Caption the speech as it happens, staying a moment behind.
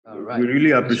we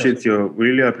really appreciate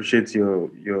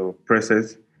your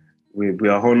presence. We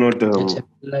are honored. It's a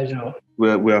pleasure.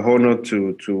 We are honored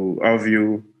to have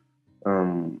you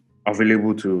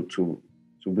available to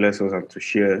bless us and to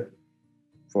share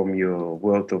from your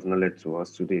wealth of knowledge to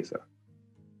us today, sir.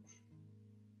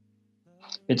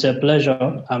 It's a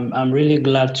pleasure. I'm really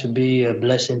glad to be a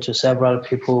blessing to several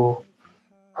people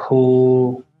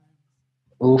who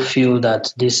feel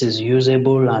that this is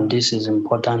usable and this is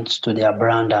important to their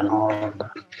brand and all of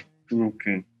that.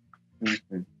 Okay.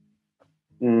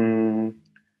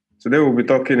 Today we'll be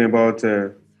talking about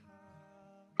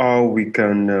how we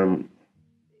can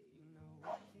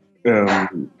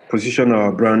position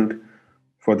our brand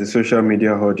for the social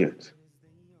media audience.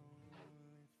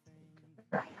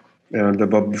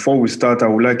 But before we start, I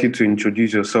would like you to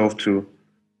introduce yourself to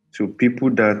people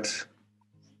that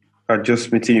are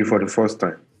just meeting you for the first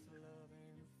time.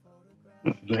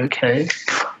 Okay.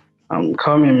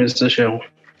 Call me Mr. Shell.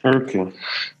 Okay.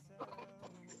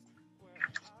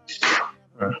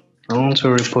 I want to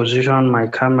reposition my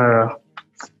camera.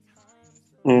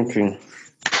 Okay.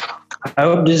 I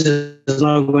hope this is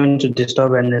not going to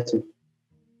disturb anything.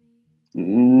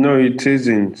 No, it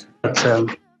isn't. But,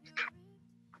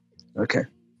 okay.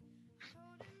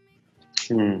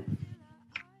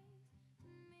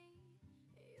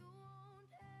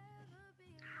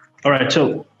 All right.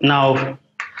 So now,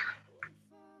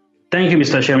 thank you,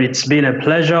 Mr. Shem. It's been a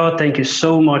pleasure. Thank you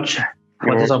so much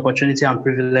for this opportunity. I'm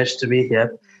privileged to be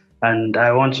here. And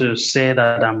I want to say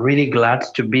that I'm really glad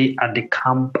to be at the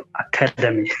Camp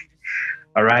Academy.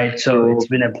 All right. So it's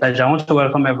been a pleasure. I want to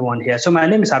welcome everyone here. So my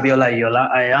name is Abiola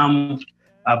Iyola. I am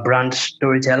a brand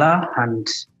storyteller and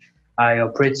I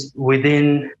operate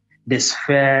within the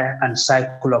sphere and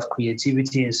cycle of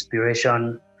creativity,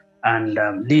 inspiration, and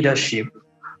leadership.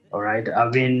 All right.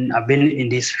 I've been in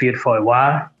this field for a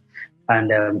while,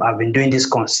 and I've been doing this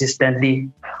consistently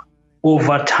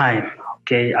over time.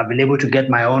 Okay. I've been able to get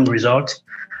my own results,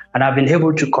 and I've been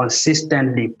able to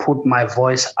consistently put my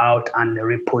voice out and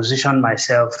reposition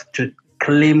myself to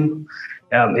claim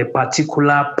a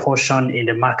particular portion in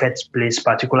the marketplace,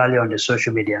 particularly on the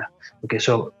social media. Okay,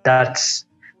 so that's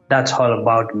all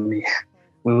about me.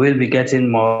 We will be getting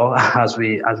more as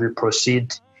we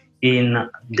proceed in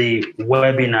the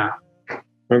webinar.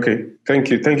 Okay, thank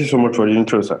you so much for the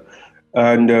intro, sir.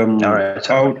 And all right,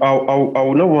 I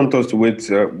would not want us to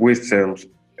waste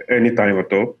any time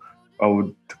at all. I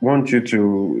would want you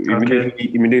to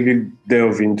immediately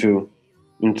delve into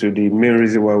the main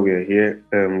reason why we are here.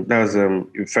 That's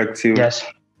effective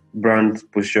brand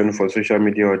position for social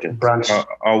media audience.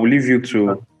 I will leave you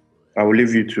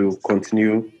to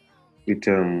continue with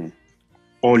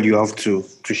all you have to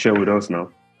share with us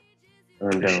now.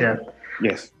 And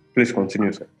yes, please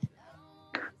continue, sir.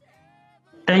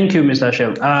 Thank you, Mr.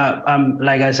 Shem.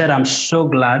 Like I said, I'm so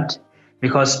glad,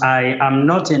 because I am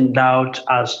not in doubt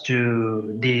as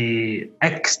to the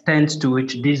extent to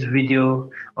which this video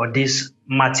or this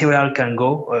material can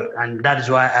go. And that is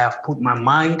why I have put my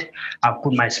mind, I've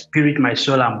put my spirit, my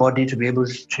soul and body to be able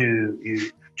to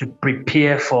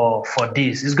prepare for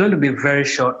this. It's going to be very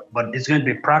short, but it's going to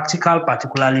be practical,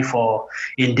 particularly for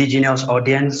indigenous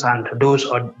audience and those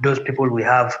people we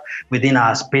have within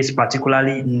our space,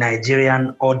 particularly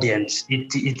Nigerian audience.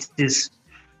 It is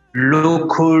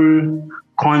local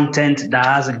content that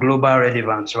has a global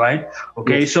relevance, right?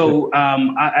 Okay, so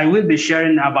I will be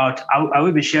sharing about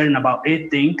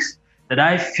 8 things that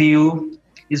I feel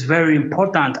is very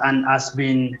important and has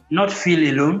been not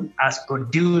feel alone, has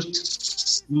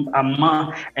produced a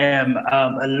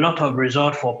lot of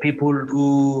results for people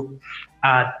who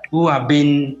have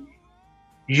been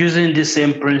using the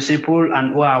same principle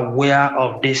and who are aware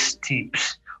of these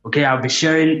tips. Okay, I'll be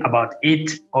sharing about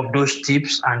 8 of those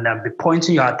tips, and I'll be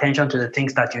pointing your attention to the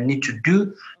things that you need to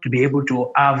do to be able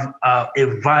to have a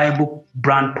viable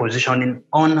brand positioning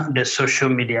on the social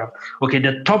media. Okay,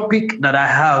 the topic that I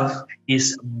have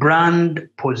is brand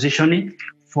positioning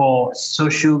for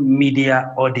social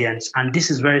media audience. And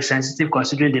this is very sensitive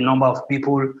considering the number of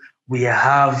people we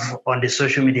have on the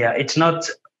social media. It's not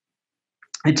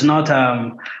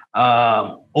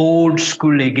old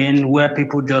school again, where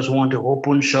people just want to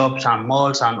open shops and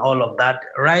malls and all of that.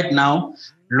 Right now,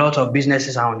 a lot of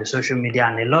businesses are on the social media,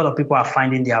 and a lot of people are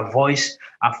finding their voice,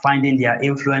 are finding their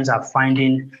influence, are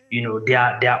finding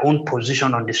their own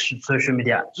position on the social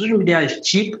media. Social media is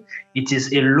cheap. It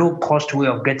is a low cost way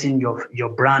of getting your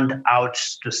brand out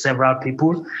to several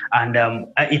people, and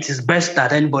it is best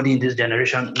that anybody in this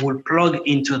generation will plug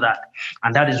into that,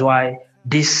 and that is why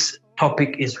this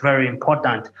topic is very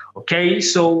important. Okay,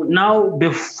 so now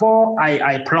before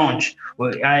I plunge,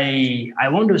 I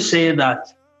want to say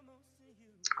that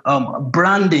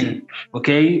Branding,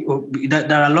 okay?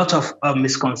 There are a lot of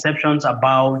misconceptions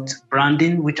about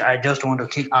branding, which I just want to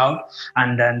kick out.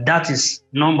 And then that is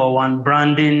number one: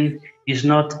 branding is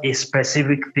not a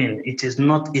specific thing. It is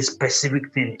not a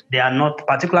specific thing. They are not,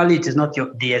 particularly, it is not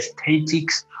the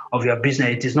aesthetics of your business.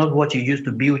 It is not what you use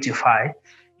to beautify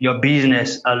your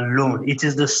business alone. It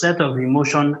is the set of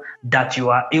emotion that you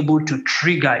are able to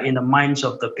trigger in the minds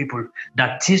of the people.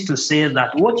 That is to say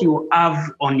that what you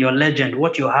have on your legend,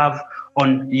 what you have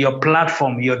on your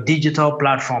platform, your digital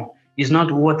platform, is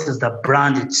not what is the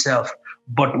brand itself,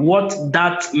 but what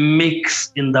that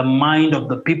makes in the mind of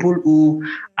the people who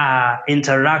are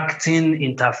interacting,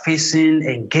 interfacing,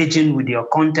 engaging with your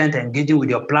content, engaging with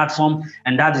your platform,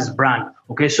 and that is brand.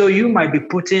 Okay, so you might be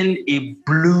putting a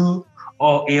blue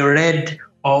or a red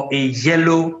or a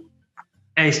yellow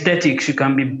aesthetics. You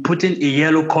can be putting a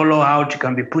yellow color out, you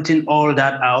can be putting all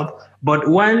that out. But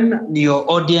when your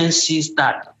audience sees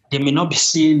that, they may not be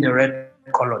seeing the red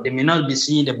color, they may not be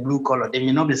seeing the blue color, they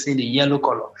may not be seeing the yellow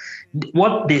color.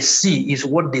 What they see is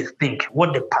what they think,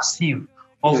 what they perceive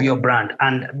of your brand.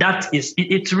 And that is,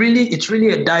 it's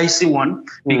really a dicey one,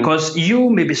 because you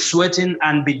may be sweating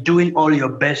and be doing all your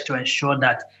best to ensure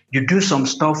that you do some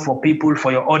stuff for people,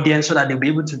 for your audience, so that they'll be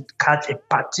able to catch a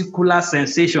particular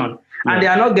sensation. And they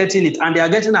are not getting it, and they are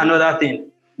getting another thing.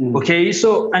 Okay,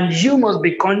 so, and you must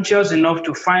be conscious enough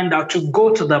to find out, to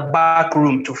go to the back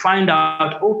room, to find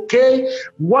out, okay,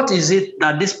 what is it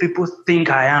that these people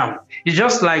think I am? It's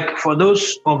just like, for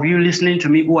those of you listening to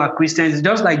me who are Christians, it's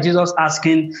just like Jesus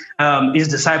asking his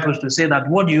disciples to say that,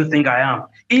 what do you think I am?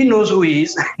 He knows who he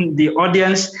is. The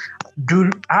audience do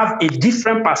have a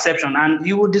different perception, and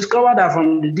you will discover that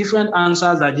from the different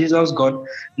answers that Jesus got.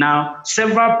 Now,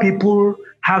 several people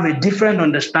have a different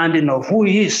understanding of who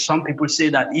he is. Some people say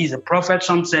that he's a prophet.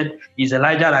 Some said he's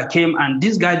Elijah that came. And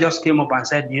this guy just came up and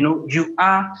said, you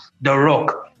are the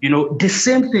rock. The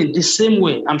same thing, the same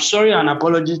way. I'm sorry and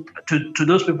apologies to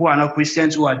those people who are not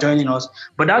Christians who are joining us.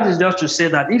 But that is just to say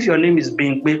that if your name is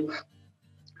Bingbe,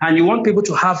 and you want people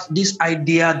to have this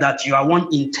idea that you are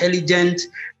one intelligent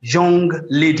young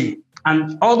lady,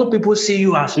 and all the people see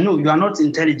you as, no, you are not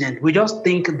intelligent. We just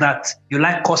think that you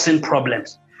like causing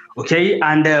problems. Okay,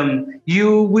 and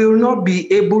you will not be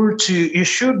able to,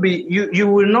 you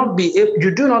will not be able,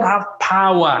 you do not have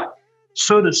power,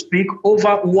 so to speak,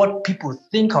 over what people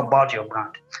think about your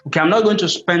brand. Okay, I'm not going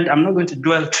to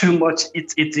dwell too much.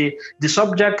 The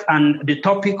subject and the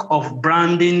topic of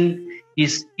branding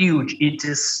is huge. It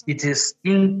is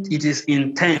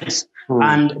intense,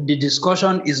 and the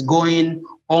discussion is going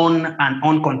on and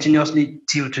on continuously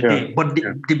till today. But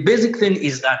the basic thing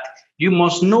is that you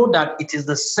must know that it is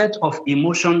the set of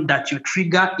emotion that you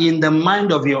trigger in the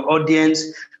mind of your audience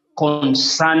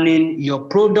concerning your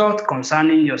product,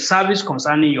 concerning your service,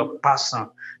 concerning your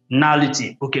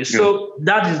personality. Okay, so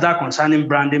that is that concerning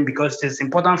branding, because it's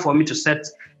important for me to set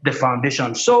the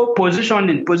foundation. So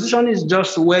positioning is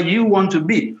just where you want to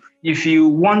be. If you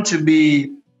want to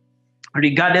be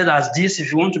regarded as this,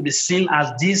 if you want to be seen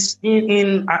as this,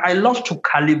 I love to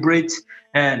calibrate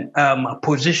and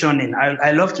positioning.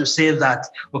 I love to say that,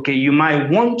 okay, you might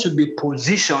want to be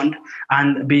positioned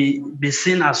and be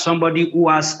seen as somebody who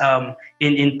has,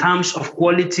 in terms of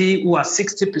quality, who has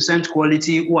 60%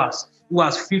 quality, who has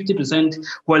 50%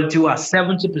 quality, who has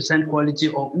 70% quality,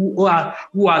 or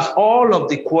who has all of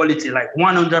the quality, like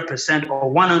 100%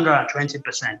 or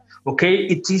 120%. Okay,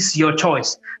 it is your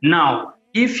choice. Now,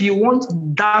 if you want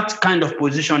that kind of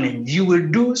positioning, you will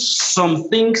do some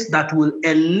things that will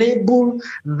enable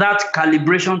that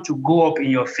calibration to go up in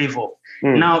your favor.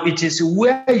 Now, it is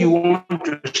where you want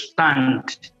to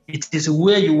stand. It is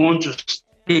where you want to stay.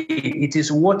 It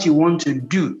is what you want to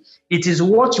do. It is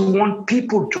what you want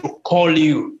people to call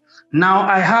you. Now,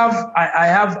 I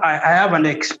have an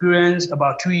experience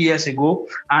about 2 years ago,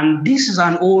 and this is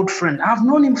an old friend. I've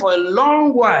known him for a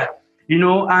long while.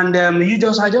 And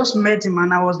I just met him,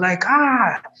 and I was like,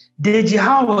 Deji,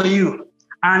 how are you?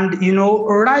 And,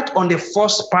 right on the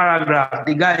first paragraph,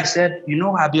 the guy said,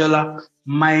 Abiola,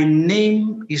 my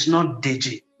name is not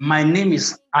Deji. My name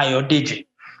is Ayodeji.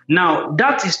 Now,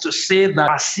 that is to say that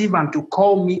perceive and to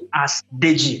call me as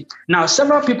Deji. Now,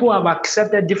 several people have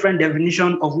accepted different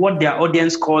definition of what their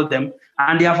audience called them,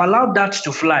 and they have allowed that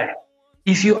to fly.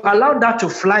 If you allow that to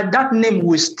fly, that name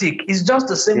will stick. It's just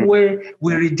the same way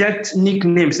we reject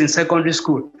nicknames in secondary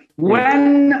school.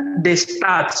 When they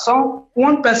start,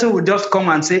 one person will just come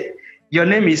and say, your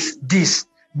name is this.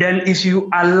 Then if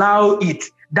you allow it,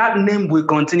 that name will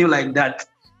continue like that.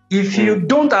 If you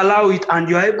don't allow it and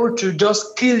you're able to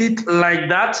just kill it like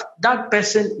that, that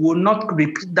person will not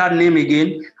repeat that name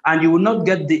again, and you will not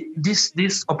get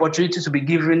this opportunity to be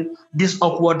given this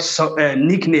awkward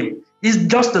nickname. It's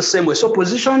just the same way. So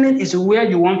positioning is where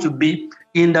you want to be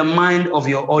in the mind of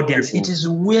your audience. It is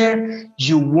where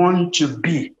you want to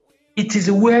be. It is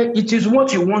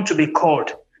what you want to be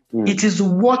called. It is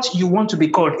what you want to be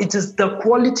called. It is the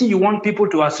quality you want people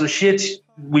to associate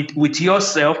with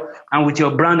yourself and with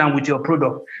your brand and with your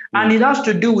product. And it has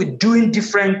to do with doing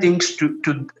different things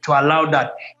to allow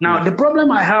that. Now, the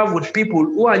problem I have with people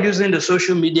who are using the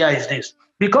social media is this.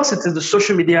 Because it is the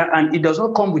social media and it does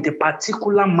not come with a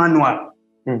particular manual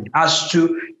as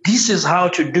to this is how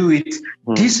to do it.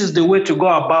 This is the way to go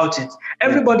about it.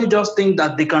 Everybody just think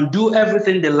that they can do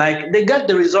everything they like. They get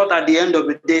the result at the end of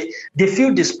the day. They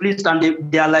feel displeased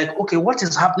and they are like, okay, what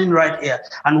is happening right here?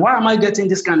 And why am I getting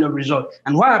this kind of result?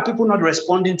 And why are people not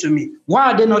responding to me?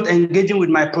 Why are they not engaging with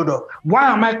my product?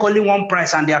 Why am I calling one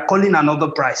price and they are calling another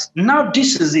price? Now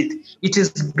this is it. It is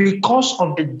because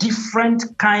of the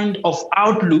different kind of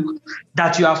outlook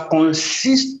that you have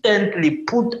consistently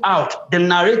put out, the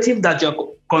narrative that you're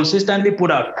consistently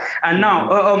put out. And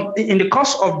now, in the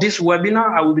course of this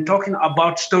webinar, I will be talking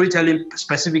about storytelling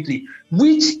specifically,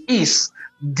 which is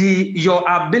your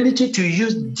ability to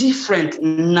use different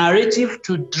narrative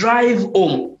to drive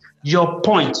home your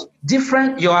point.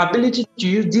 Your ability to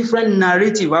use different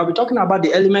narrative. I'll be talking about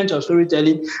the element of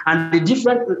storytelling and the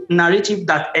different narrative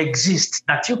that exists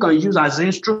that you can use as an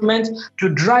instrument to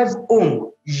drive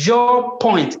home your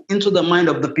point into the mind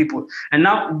of the people. And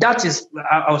now that is,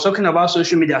 I was talking about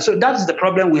social media. So that is the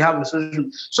problem we have with social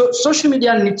media. So social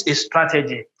media needs a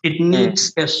strategy. It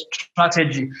needs a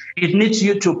strategy. It needs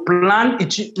you to plan.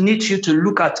 It needs you to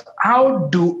look at how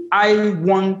do I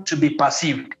want to be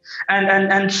perceived.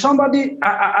 And somebody,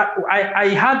 I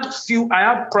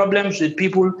had problems with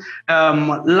people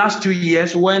last 2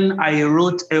 years when I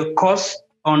wrote a course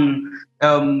on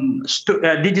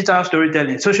digital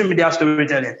storytelling, social media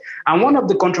storytelling. And one of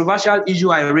the controversial issues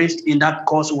I raised in that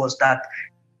course was that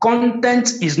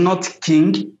content is not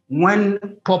king when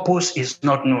purpose is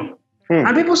not known.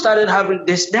 And people started having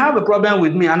this, they have a problem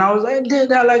with me. And I was like,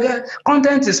 they're like,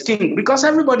 content is king, because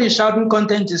everybody is shouting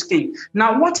content is king.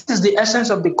 Now, what is the essence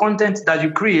of the content that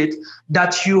you create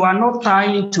that you are not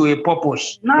tying to a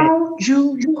purpose? Now,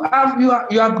 you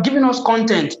are giving us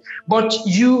content, but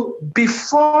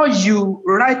before you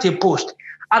write a post,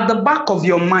 at the back of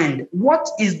your mind, what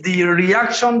is the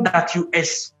reaction that you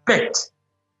expect?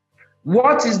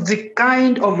 What is the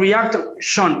kind of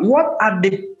reaction? What are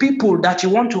the people that you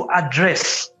want to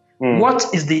address? What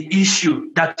is the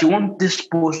issue that you want this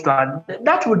post to address?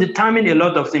 That will determine a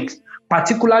lot of things.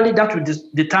 Particularly, that will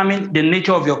determine the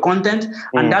nature of your content,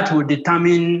 and that will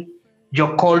determine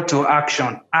your call to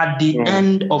action at the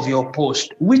end of your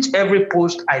post, which every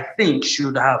post I think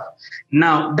should have.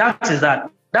 Now, that is that.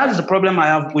 That is the problem I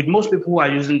have with most people who are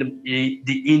using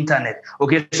the internet.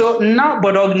 Okay, so now,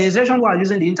 but organizations who are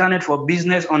using the internet for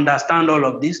business understand all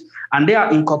of this, and they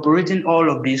are incorporating all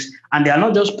of this, and they are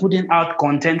not just putting out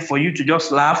content for you to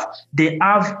just laugh. They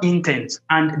have intent,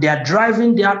 and they are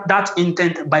driving that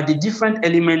intent by the different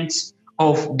elements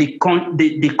of the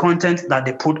content that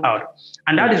they put out.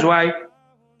 And that is why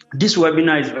this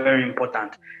webinar is very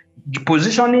important.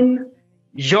 Positioning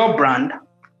your brand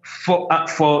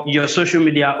for your social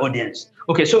media audience.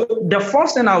 Okay, so the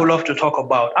first thing I would love to talk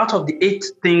about, out of the 8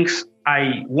 things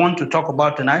I want to talk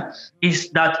about tonight,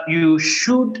 is that you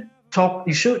should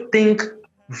think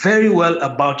very well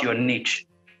about your niche.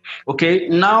 Okay,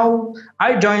 now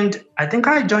I joined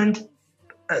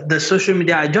the social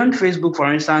media. I joined Facebook,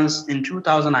 for instance, in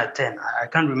 2010. I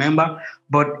can't remember,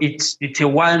 but it's a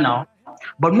while now.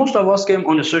 But most of us came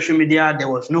on the social media. There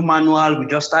was no manual. We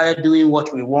just started doing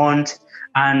what we want.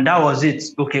 And that was it.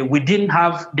 Okay, we didn't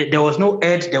have, there was no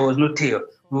head, there was no tail.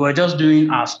 We were just doing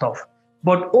our stuff.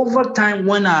 But over time,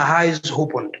 when our eyes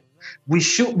opened, we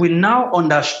now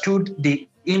understood the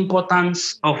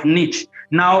importance of niche.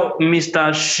 Now,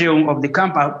 Mr. Sheung of the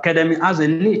Camp Academy has a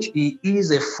niche. He is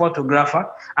a photographer.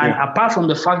 And apart from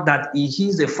the fact that he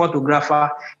is a photographer,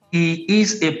 he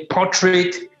is a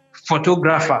portrait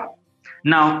photographer.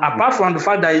 Now, apart from the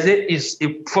fact that he's a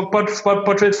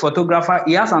portrait photographer,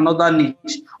 he has another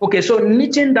niche. Okay, so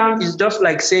niching down is just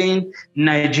like saying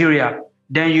Nigeria.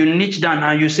 Then you niche down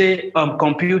and you say,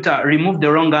 computer, remove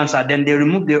the wrong answer. Then they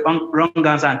remove the wrong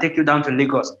answer and take you down to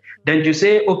Lagos. Then you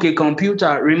say, okay,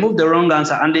 computer, remove the wrong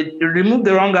answer. And they remove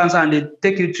the wrong answer and they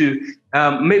take you to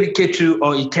maybe K2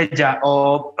 or Ikeja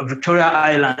or Victoria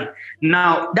Island.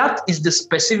 Now, that is the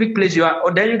specific place you are.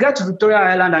 Or then you get to Victoria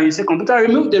Island and you say, computer,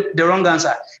 remove the wrong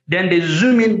answer. Then they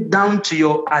zoom in down to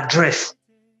your address.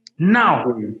 Now,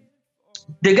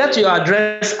 they get to your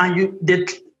address and they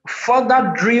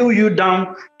further drill you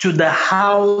down to the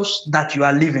house that you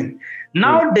are living.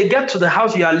 Now they get to the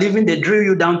house you are living, they drill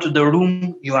you down to the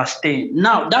room you are staying.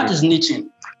 Now, that is niching.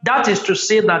 That is to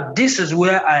say that this is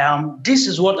where I am, this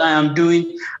is what I am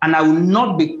doing, and I will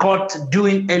not be caught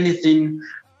doing anything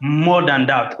more than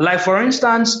that. Like, for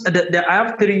instance, I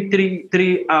have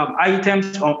three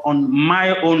items on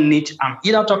my own niche. I'm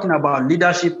either talking about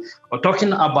leadership or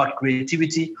talking about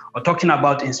creativity or talking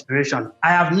about inspiration. I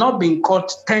have not been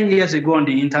caught 10 years ago on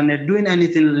the internet doing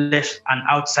anything less and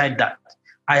outside that.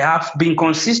 I have been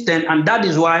consistent, and that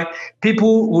is why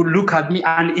people would look at me,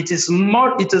 and it is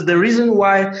the reason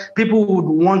why people would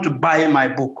want to buy my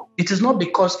book. It is not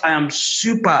because I am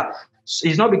super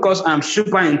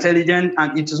intelligent,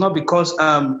 and it is not because,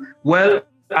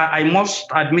 I must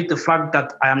admit the fact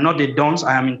that I am not a dunce,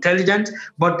 I am intelligent,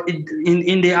 but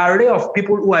in the array of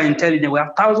people who are intelligent, we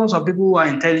have thousands of people who are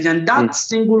intelligent. That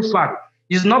single fact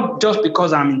is not just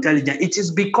because I'm intelligent. It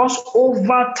is because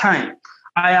over time,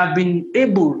 I have been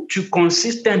able to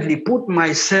consistently put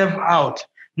myself out.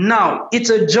 Now, it's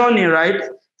a journey, right?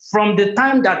 From the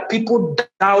time that people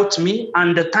doubt me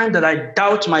and the time that I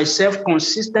doubt myself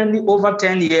consistently over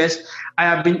 10 years, I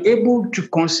have been able to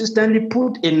consistently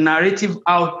put a narrative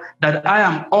out that I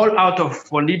am all out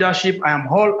for leadership. I am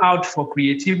all out for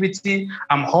creativity.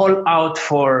 I'm all out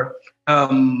for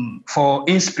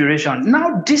inspiration.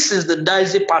 Now, this is the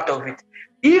dicey part of it.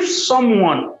 If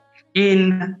someone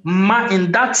in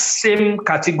that same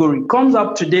category comes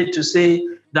up today to say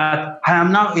that I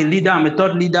am now a leader, I'm a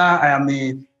thought leader,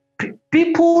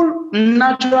 people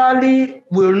naturally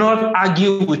will not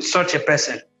argue with such a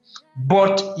person.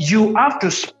 But you have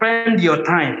to spend your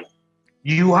time.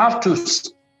 You have to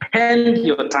spend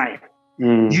your time.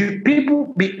 It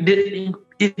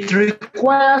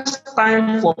requires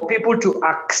time for people to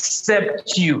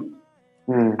accept you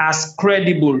as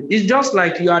credible. It's just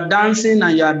like you are dancing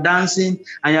and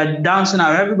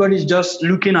everybody's just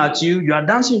looking at you. You are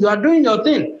dancing, you are doing your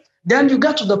thing. Then you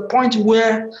get to the point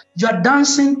where you are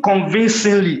dancing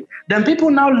convincingly. Then people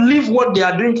now leave what they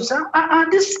are doing to say,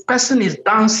 this person is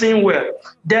dancing well.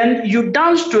 Then you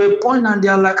dance to a point and they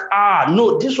are like,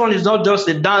 no, this one is not just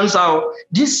a dancer.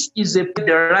 This is the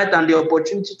right and the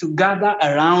opportunity to gather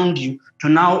around you to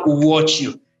now watch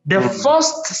you. The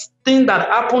first thing that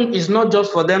happened is not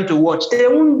just for them to watch. They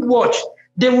won't watch.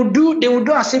 They will do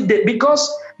as if because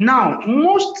now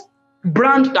most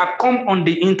brands that come on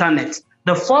the internet,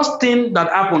 the first thing that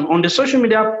happened on the social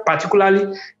media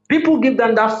particularly, people give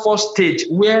them that first stage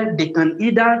where they can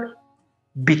either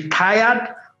be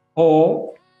tired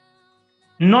or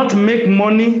not make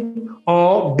money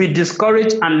or be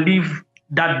discouraged and leave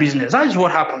that business. That is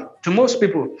what happened to most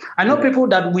people. I know people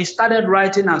that we started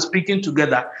writing and speaking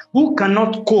together who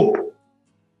cannot cope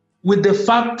with the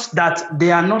fact that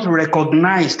they are not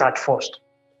recognized at first.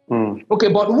 Okay,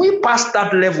 but we passed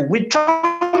that level. We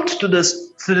jumped to the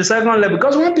second level,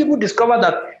 because when people discover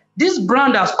that this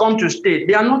brand has come to stay,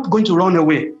 they are not going to run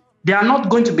away. They are not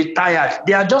going to be tired.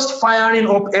 They are just firing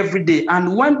up every day.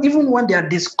 And even when they are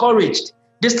discouraged,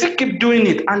 they still keep doing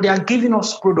it, and they are giving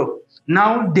us product.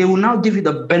 Now, they will now give you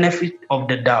the benefit of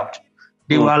the doubt.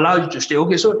 They will allow you to stay.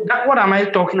 Okay, so what am I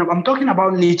talking about? I'm talking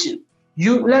about niche.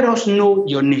 You let us know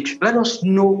your niche. Let us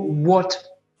know what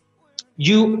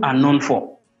you are known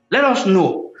for. Let us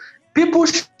know. People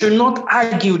should not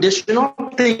argue. They should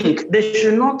not think. They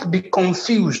should not be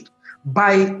confused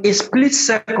by a split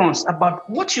seconds about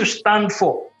what you stand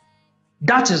for.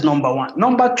 That is number one.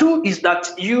 Number two is that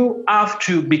you have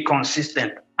to be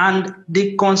consistent. And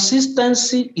the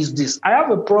consistency is this. I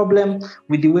have a problem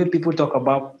with the way people talk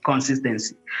about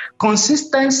consistency.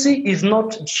 Consistency is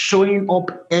not showing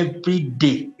up every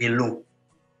day alone.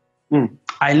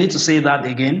 I need to say that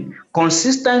again.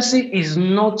 Consistency is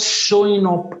not showing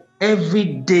up every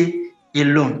day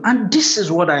alone. And this is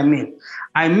what I mean.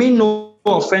 I mean no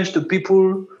offense to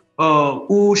people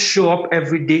who show up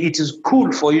every day. It is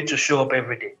cool for you to show up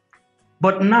every day.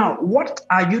 But now, what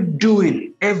are you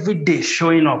doing every day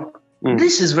showing up?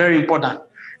 This is very important.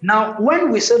 Now,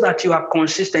 when we say that you are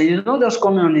consistent, you're not just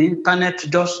coming on the internet to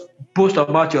just post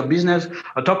about your business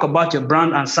or talk about your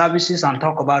brand and services and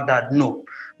talk about that. No.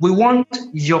 We want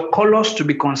your colors to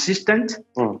be consistent.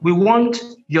 We want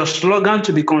your slogan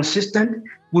to be consistent.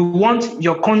 We want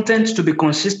your content to be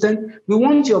consistent. We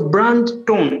want your brand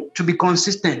tone to be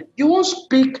consistent. You won't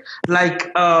speak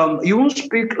like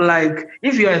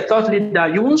if you're a thought leader,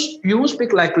 you won't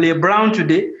speak like Le Brown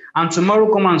today and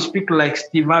tomorrow come and speak like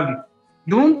Steve Harvey.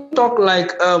 You won't talk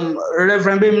like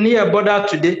Reverend Bemini Eboda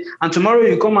today and tomorrow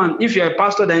you come and if you're a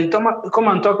pastor then you come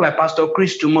and talk like Pastor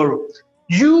Chris tomorrow.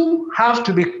 You have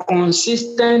to be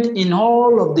consistent in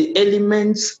all of the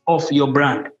elements of your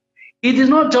brand. It is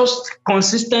not just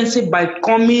consistency by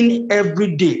coming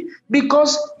every day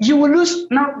because you will lose.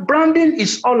 Now, branding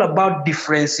is all about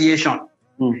differentiation.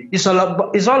 It's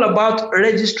all about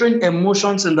registering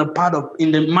emotions in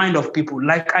the mind of people.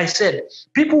 Like I said,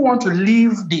 people want to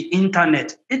leave the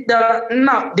internet.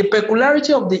 Now, the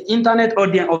peculiarity of the internet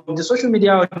audience, of the social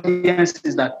media audience,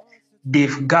 is that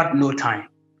they've got no time.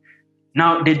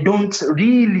 Now, they don't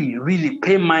really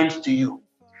pay mind to you.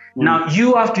 Now,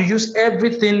 you have to use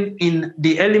everything in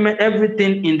the element,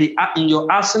 everything in your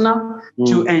arsenal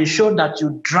to ensure that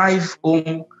you drive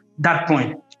home that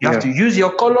point. You have to use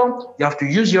your color, you have to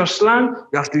use your slang,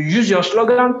 you have to use your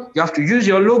slogan, you have to use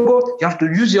your logo, you have to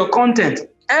use your content.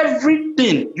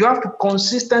 Everything, you have to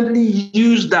consistently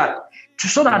use that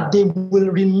so that they will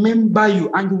remember you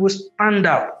and you will stand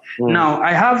out. Now,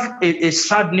 I have a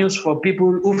sad news for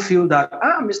people who feel that,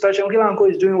 Mr. Shonkiba & Co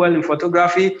is doing well in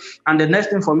photography, and the next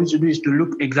thing for me to do is to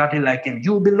look exactly like him.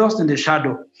 You will be lost in the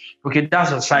shadow. Okay,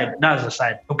 that's a side.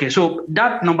 Okay, so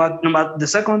that the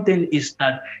second thing is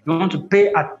that you want to pay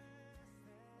attention.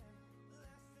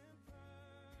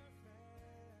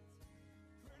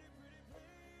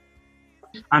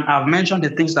 And I've mentioned the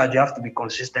things that you have to be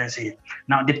consistency.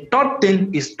 Now, the third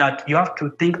thing is that you have to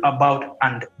think about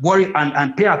and worry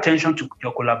and pay attention to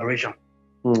your collaboration.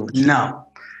 Now,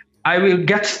 I will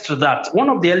get to that. One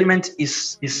of the elements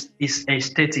is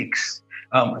aesthetics,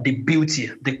 the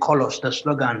beauty, the colors, the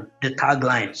slogan, the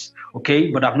taglines.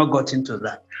 Okay, but I've not got into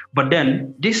that. But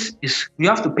then you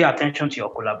have to pay attention to your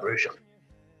collaboration.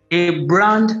 A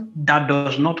brand that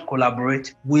does not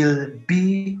collaborate will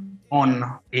be on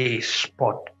a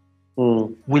spot,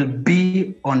 will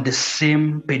be on the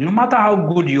same page. No matter how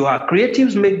good you are,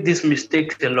 creatives make these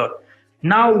mistakes a lot.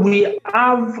 Now we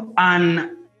have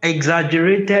an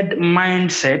exaggerated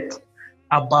mindset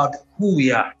about who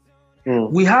we are.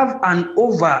 We have an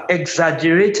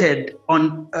over-exaggerated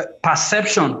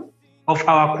perception of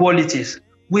our qualities.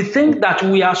 We think that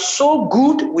we are so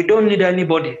good, we don't need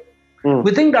anybody.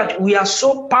 We think that we are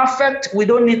so perfect, we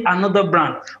don't need another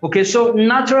brand. Okay, so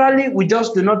naturally, we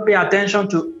just do not pay attention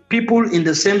to people in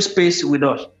the same space with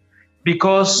us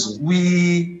because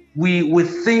we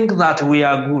think that we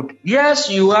are good. Yes,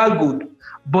 you are good,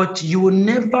 but you will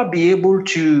never be able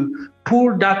to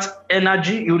pull that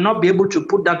energy. You will not be able to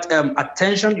put that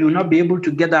attention. You will not be able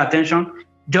to get that attention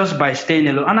just by staying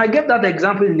alone. And I gave that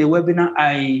example in the webinar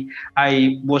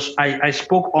I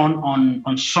spoke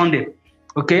on Sunday.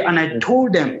 Okay, and I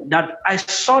told them that I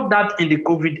saw that in the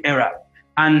COVID era,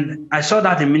 and I saw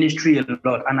that in ministry a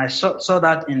lot, and I saw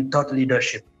that in thought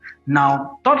leadership.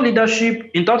 Now, thought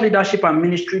leadership and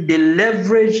ministry, they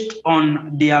leveraged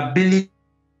on the ability,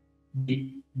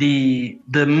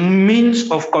 the means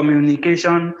of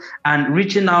communication and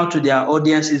reaching out to their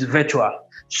audience is virtual.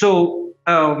 So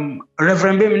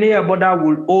Reverend Bemini Eboda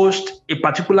will host a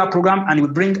particular program and he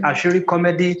will bring Ashiri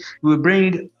Comedy, he will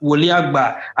bring Woli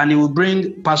Agba, and he will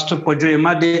bring Pastor Pojo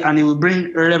Emade, and he will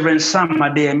bring Reverend Sam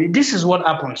Adeyemi. This is what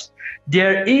happens.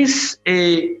 There is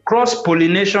a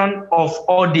cross-pollination of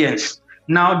audience.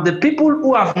 Now, the people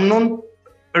who have known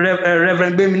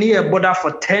Reverend Bemini Eboda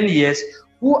for 10 years,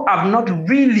 who have not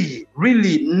really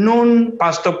known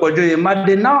Pastor Pojo Emade,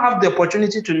 they now have the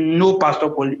opportunity to know Pastor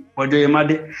Pojo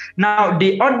Emade. Now,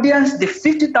 the audience, the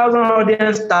 50,000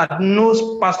 audience that knows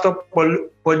Pastor Pojo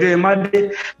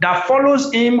Emade, that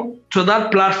follows him to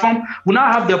that platform, will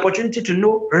now have the opportunity to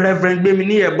know Reverend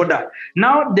Bemini Eboda.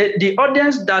 Now, the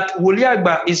audience that Woli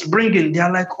Agba is bringing, they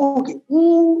are like, okay,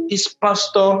 who is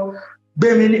Pastor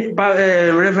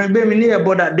Reverend Bemini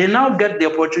Eboda? They now get the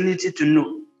opportunity to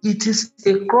know. It is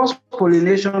a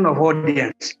cross-pollination of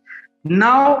audience.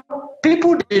 Now,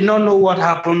 people did not know what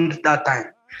happened that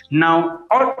time. Now,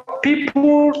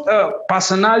 people,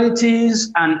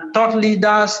 personalities, and thought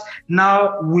leaders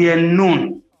now were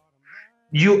known.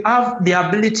 You have the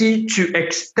ability to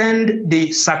extend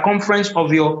the circumference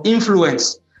of your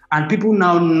influence, and people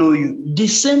now know you. The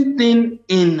same thing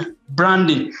in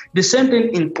branding, the same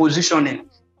thing in positioning.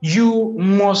 you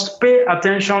must pay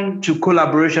attention to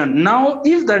collaboration. Now,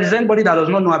 if there is anybody that does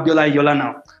not know Abiola Ayola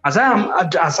now, as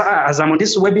I'm on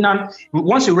this webinar,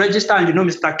 once you register and you know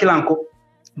Mr. Kilanko,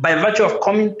 by virtue of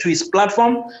coming to his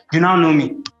platform, you now know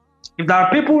me. If there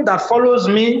are people that follows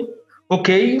me,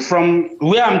 okay, from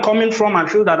where I'm coming from, I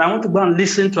feel that I want to go and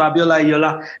listen to Abiola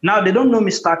Ayola. Now they don't know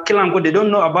Mr. Kilanko, they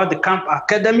don't know about the Camp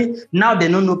Academy. Now they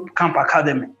don't know Camp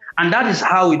Academy. And that is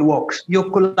how it works. Your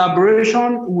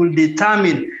collaboration will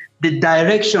determine the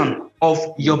direction of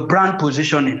your brand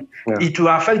positioning. Yeah. It will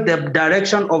affect the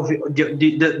direction of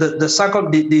the circle,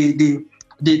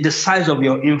 the size of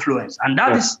your influence. And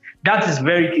that is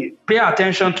very key. Pay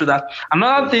attention to that.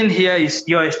 Another thing here is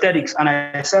your aesthetics. And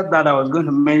I said that I was going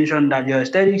to mention that your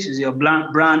aesthetics is your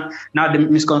brand. Now the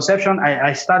misconception,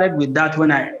 I started with that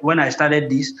when I started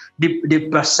this. The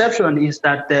perception is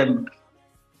that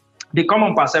the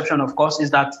common perception, of course,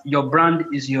 is that your brand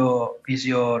is your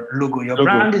logo. Your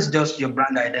brand is just your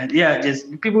brand identity. Yeah,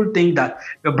 just people think that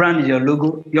your brand is your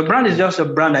logo. Your brand is just your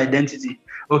brand identity.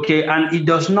 Okay, and it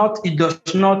does not. Your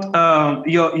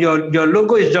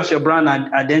logo is just your brand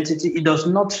identity. It does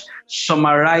not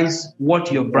summarize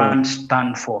what your brand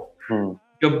stands for.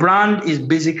 Your brand is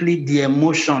basically the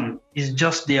emotion. It's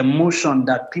just the emotion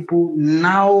that people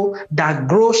now that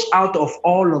grows out of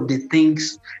all of the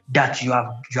things that you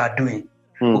are doing.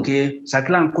 Okay, Sir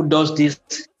Kilanko does this,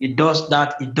 it does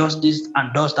that, it does this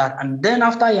and does that, and then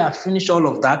after he has finished all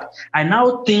of that, I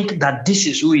now think that this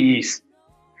is who he is.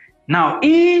 Now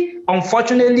he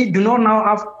unfortunately do not now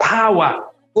have power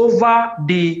over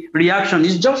the reaction.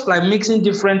 It's just like mixing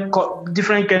different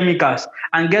chemicals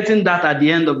and getting that at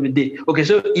the end of the day. Okay,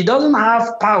 so he doesn't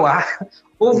have power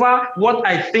over what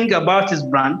I think about his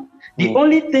brand. The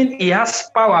only thing he has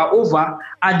power over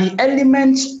are the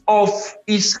elements of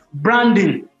his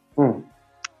branding.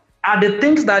 Are the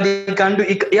things that he can do.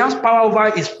 He has power over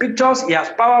his pictures, he has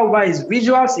power over his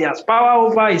visuals, he has power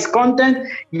over his content,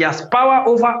 he has power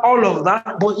over all of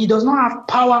that, but he does not have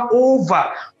power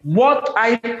over what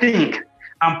I think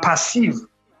and perceive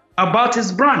about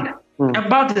his brand,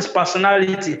 about his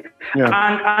personality.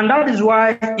 And that is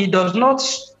why he does not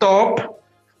stop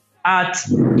at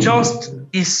just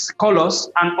his colors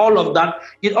and all of that.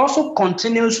 It also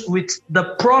continues with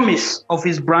the promise of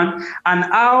his brand and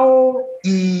how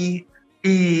he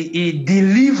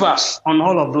delivers on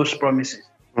all of those promises.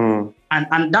 And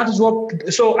that is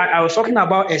what. So I was talking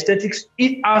about aesthetics.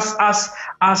 It as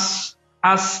I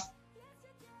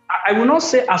will not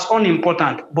say as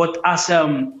unimportant, but as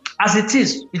it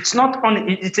is. It's not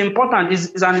it's important.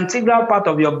 It's an integral part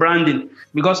of your branding,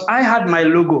 because I had my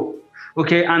logo.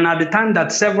 Okay, and at the time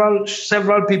that several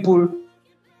people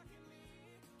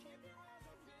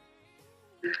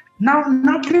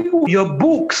now people, your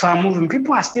books are moving.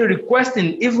 People are still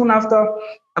requesting, even after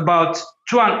about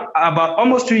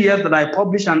almost 2 years that I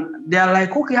published, and they are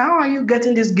like, okay, how are you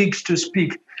getting these gigs to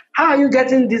speak? How are you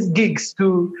getting these gigs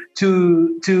to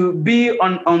be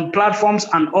on platforms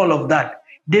and all of that?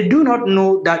 They do not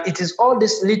know that it is all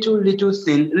this little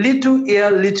thing, little here,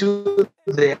 little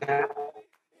there,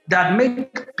 that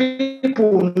make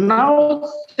people now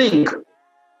think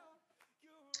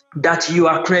that you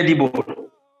are credible.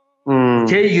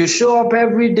 Okay, you show up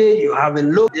every day, you have a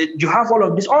look, you have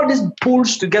all these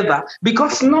pulls together,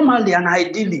 because normally and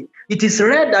ideally, it is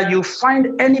rare that you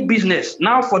find any business.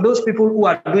 Now, for those people who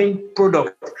are doing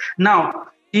product, now,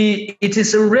 it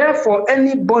is rare for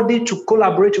anybody to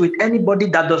collaborate with anybody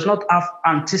that does not have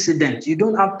antecedents. You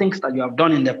don't have things that you have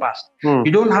done in the past.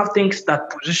 You don't have things that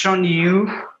position you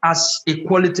as a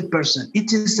quality person.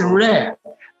 It is rare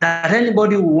that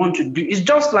anybody will want to do. It's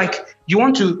just like you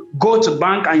want to go to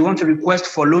bank and you want to request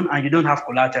for loan and you don't have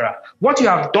collateral. What you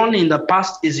have done in the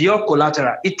past is your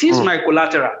collateral. It is my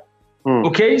collateral.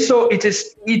 Okay, so it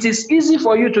is easy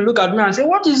for you to look at me and say,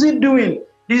 what is he doing?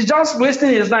 He's just wasting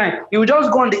his time. He will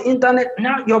just go on the internet.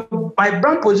 Now, my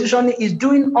brand positioning is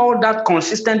doing all that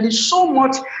consistently, so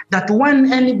much that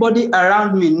when anybody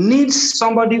around me needs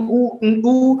somebody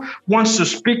who wants to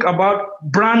speak about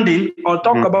branding or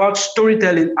talk about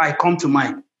storytelling, I come to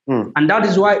mind. And that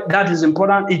is why that is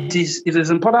important. It is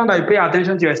important that you pay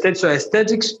attention to your aesthetics. So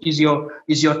aesthetics is your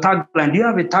tagline. Do you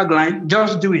have a tagline?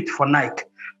 Just do it for Nike.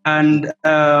 And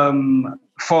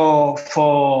for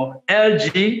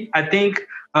LG, I think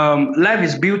life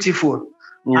is beautiful.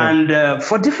 And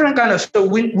for different kind of, so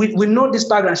we know this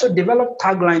tagline. So develop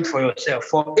tagline for yourself.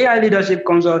 For AI Leadership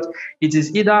Consult, it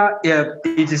is either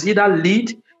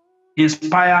lead,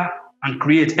 inspire, and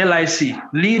create. LIC,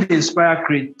 lead, inspire,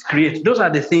 create. Those are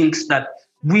the things that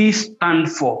we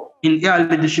stand for in AI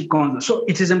Leadership Council. So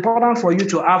it is important for you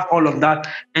to have all of that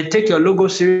and take your logo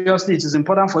seriously. It is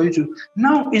important for you to.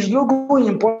 Now, is logo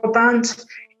important?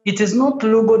 It is not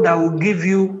logo that will give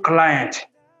you client.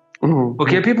 Mm-hmm.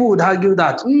 Okay, people would argue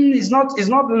that it's not.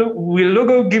 Will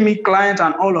logo give me client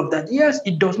and all of that? Yes,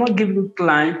 it does not give you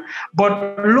client,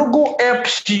 but logo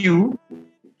helps you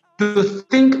to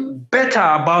think better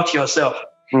about yourself.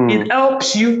 It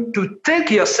helps you to take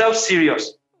yourself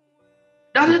serious.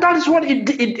 That is what it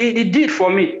did for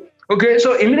me. Okay,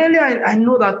 so immediately I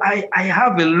know that I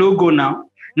have a logo now.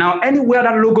 Now, anywhere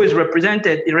that logo is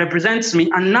represented, it represents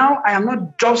me. And now I am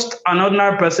not just an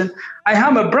ordinary person. I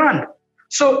am a brand.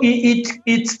 So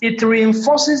it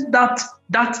reinforces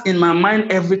that in my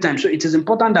mind every time. So it is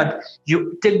important that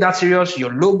you take that serious.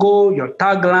 Your logo, your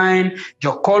tagline,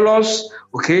 your colors,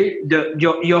 okay,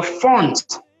 your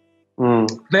font.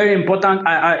 Very important.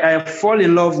 I fall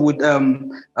in love with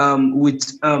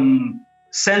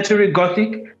Century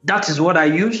Gothic. That is what I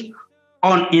use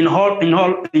in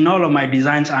all of my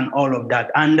designs and all of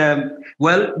that. And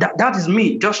that is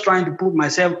me just trying to put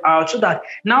myself out so that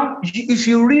now if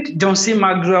you read John C.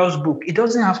 Maxwell's book, it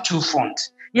doesn't have two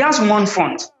fonts. He has one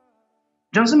font.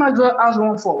 John C. Maxwell has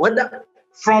one font.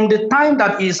 From the time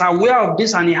that he is aware of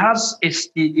this and he has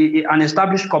an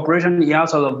established corporation, he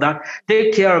has all of that.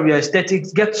 Take care of your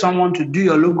aesthetics. Get someone to do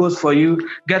your logos for you.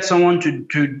 Get someone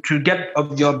to get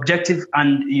your objective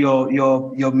and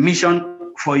your mission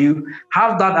for you.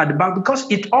 Have that at the back because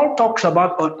it all talks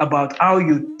about how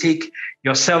you take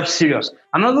yourself serious.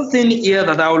 Another thing here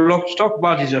that I would love to talk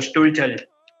about is your storytelling.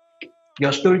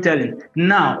 Your storytelling.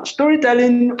 Now,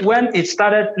 storytelling, when it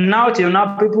started, now till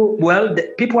now,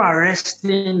 people are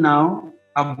resting now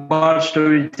about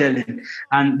storytelling.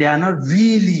 And they are not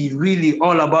really, really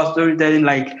all about storytelling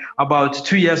like about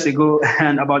 2 years ago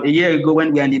and about a year ago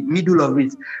when we are in the middle of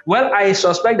it. Well, I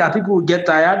suspect that people will get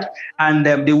tired and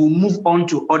they will move on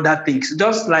to other things.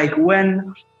 Just like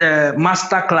when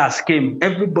masterclass came,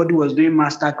 everybody was doing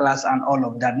masterclass and all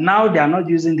of that. Now they are not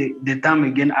using the term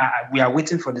again. We are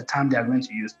waiting for the term they are going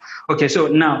to use. Okay, so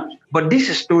now, but this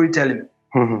is storytelling.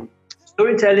 Mm-hmm.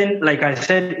 Storytelling, like I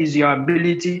said, is your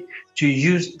ability to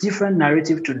use different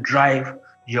narrative to drive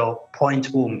your point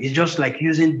home. It's just like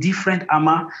using different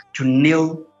armor to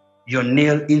nail your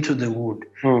nail into the wood.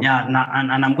 Yeah,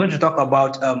 and I'm going to talk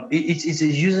about it is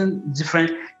using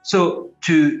different to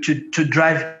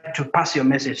drive to pass your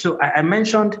message. So I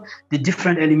mentioned the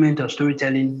different elements of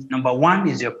storytelling. Number one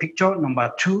is your picture.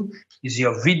 Number two is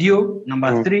your video.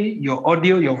 Number three, your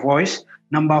audio, your voice.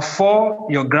 Number four,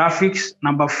 your graphics.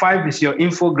 Number five is your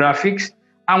infographics.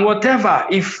 And whatever,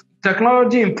 if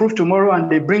technology improves tomorrow and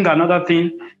they bring another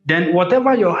thing, then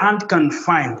whatever your hand can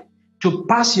find to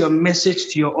pass your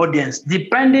message to your audience,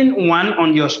 depending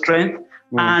on your strength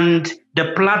and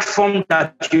the platform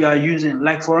that you are using.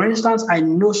 Like, for instance, I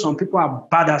know some people are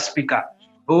bad at speaker.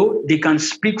 Oh, they can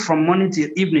speak from morning till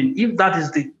evening. If that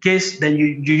is the case, then you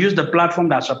use the platform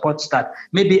that supports that.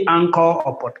 Maybe Anchor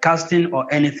or podcasting or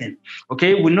anything.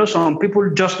 Okay, we know some people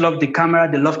just love the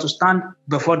camera. They love to stand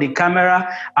before the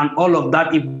camera and all of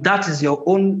that. If that is your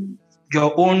own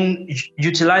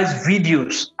utilize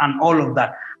videos and all of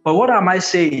that. But what am I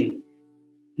saying?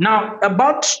 Now,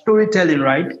 about storytelling,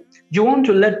 right? You want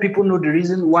to let people know the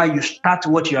reason why you start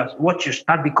what you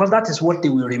start, because that is what they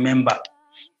will remember.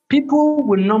 People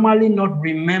will normally not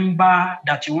remember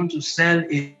that you want to sell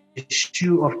a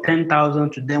shoe of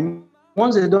 10,000 to them.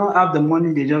 Once they don't have the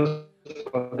money, they just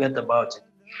forget about it.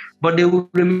 But they will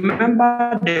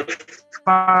remember the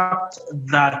fact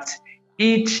that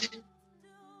each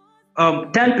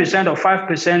 10% or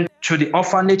 5% to the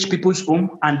orphanage people's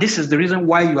home, and this is the reason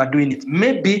why you are doing it.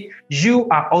 Maybe you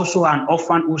are also an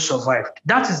orphan who survived.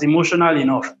 That is emotional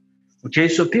enough. Okay,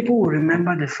 so people will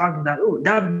remember the fact that,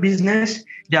 that business,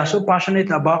 they are so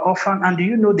passionate about orphan, and do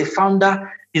you know the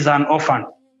founder is an orphan?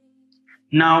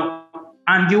 Now,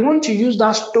 and you want to use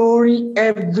that story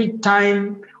every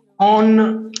time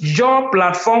on your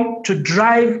platform to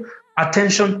drive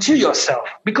attention to yourself,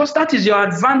 because that is your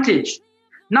advantage.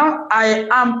 Now, I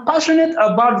am passionate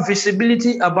about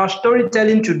visibility, about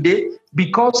storytelling today,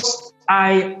 because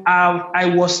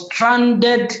I was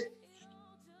stranded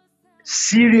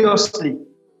seriously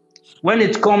when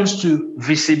it comes to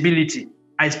visibility.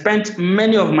 I spent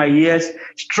many of my years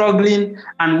struggling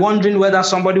and wondering whether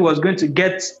somebody was going to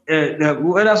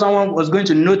whether someone was going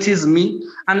to notice me.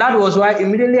 And that was why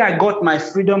immediately I got my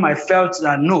freedom, I felt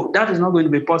that no, that is not going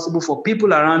to be possible for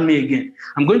people around me again.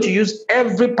 I'm going to use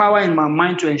every power in my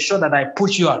mind to ensure that I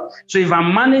push you out. So if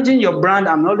I'm managing your brand,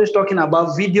 I'm always talking about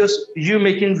videos, you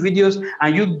making videos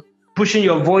and you pushing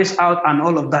your voice out and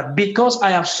all of that, because I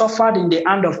have suffered in the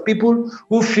hand of people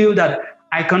who feel that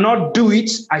I cannot do it,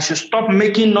 I should stop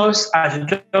making noise, I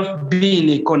should just be in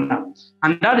a corner.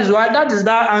 And that is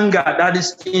that anger that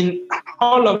is in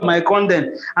all of my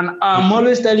content. And I'm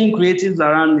always telling creatives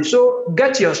around me, so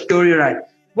get your story right.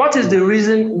 What is the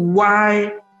reason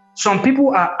why some people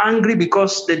are angry?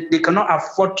 Because they cannot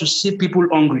afford to see people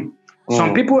hungry.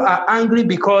 Some people are angry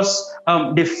because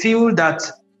they feel that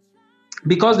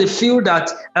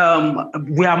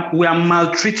we are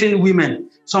maltreating women.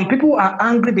 Some people are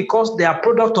angry because they are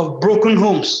product of broken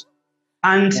homes,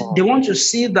 and they want to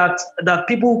see that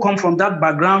people who come from that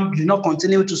background do not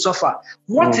continue to suffer.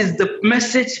 What is the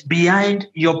message behind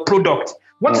your product?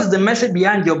 What is the message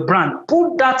behind your brand?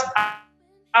 Put that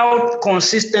out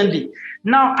consistently.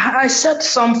 Now, I said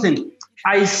something.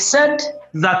 I said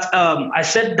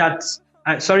that.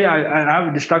 Sorry, I have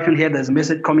a distraction here. There's a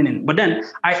message coming in. But then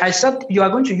I said you are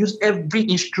going to use every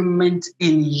instrument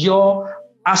in your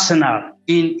arsenal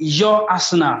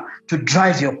to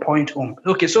drive your point home.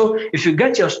 Okay, so if you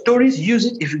get your stories, use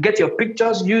it. If you get your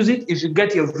pictures, use it. If you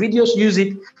get your videos, use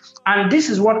it. And this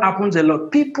is what happens a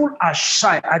lot. People are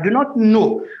shy. I do not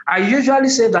know. I usually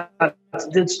say that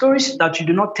the stories that you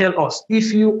do not tell us,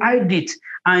 if you hide it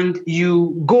and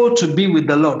you go to be with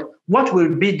the Lord, what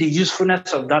will be the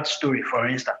usefulness of that story, for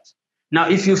instance? Now,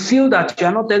 if you feel that you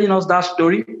are not telling us that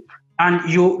story and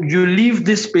you leave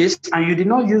this space and you did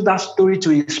not use that story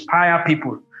to inspire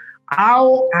people,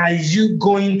 how are you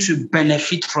going to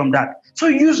benefit from that? So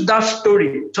use that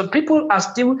story. So people are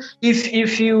still,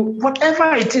 if you,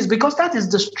 whatever it is, because that is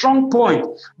the strong point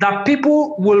that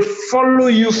people will follow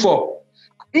you for.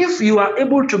 If you are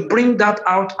able to bring that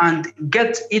out and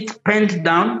get it penned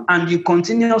down and you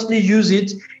continuously use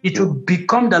it, it will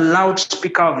become the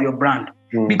loudspeaker of your brand.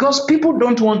 Because people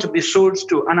don't want to be sold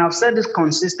to, and I've said this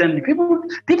consistently,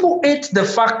 people hate the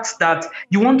fact that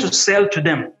you want to sell to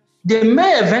them. They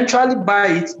may eventually buy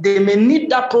it, they may need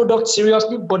that product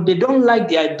seriously, but they don't like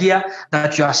the idea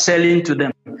that you are selling to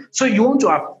them. So you want to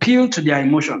appeal to their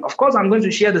emotion. Of course, I'm going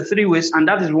to share the 3 ways, and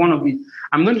that is one of it.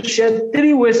 I'm going to share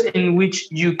 3 ways in which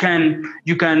you can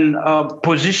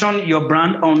position your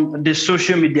brand on the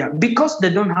social media, because they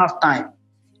don't have time.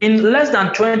 In less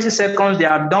than 20 seconds, they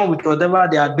are done with whatever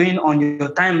they are doing on your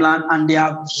timeline, and they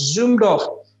have zoomed off.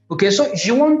 Okay, so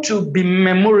you want to be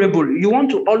memorable. You want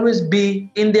to always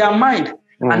be in their mind.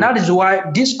 And that is why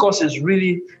this course is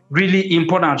really, really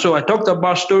important. So I talked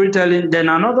about storytelling. Then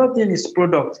another thing is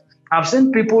product. I've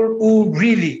seen people who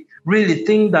really, really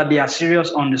think that they are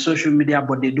serious on the social media,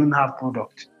 but they don't have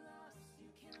product.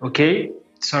 Okay,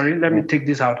 sorry, let me take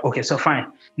this out. Okay, so fine.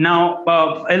 Now,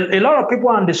 a lot of people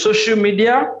on the social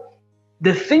media,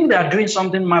 they think they are doing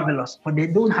something marvelous, but they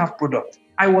don't have product.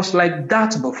 I was like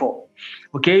that before.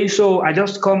 Okay, so I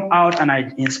just come out and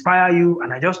I inspire you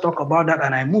and I just talk about that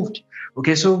and I moved.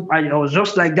 Okay, so I was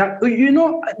just like that. You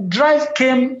know, Drive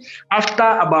came after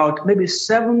about maybe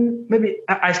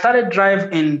I started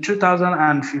Drive in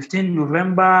 2015,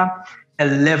 November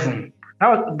 11.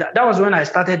 That was when I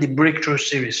started the Breakthrough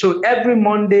series. So every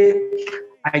Monday,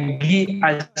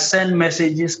 I send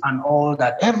messages and all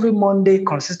that. Every Monday,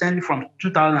 consistently from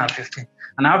 2015.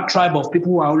 And I have a tribe of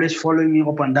people who are always following me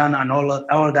up and down and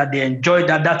all that. They enjoy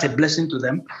that. That's a blessing to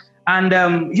them. And,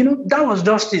 that was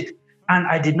just it. And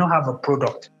I did not have a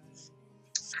product.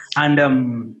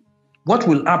 And what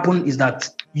will happen is that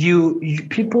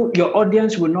your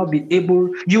audience will not be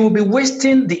able, you will be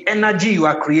wasting the energy you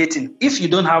are creating. If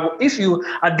you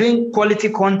are doing quality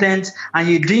content and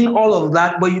you're doing all of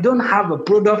that, but you don't have a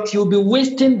product, you'll be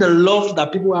wasting the love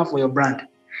that people have for your brand.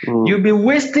 You'll be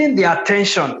wasting the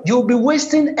attention. You'll be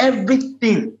wasting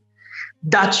everything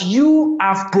that you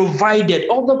have provided.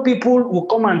 Other people will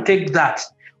come and take that.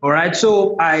 All right.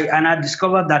 So I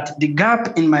discovered that the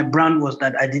gap in my brand was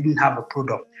that I didn't have a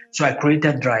product. So I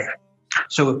created Drive.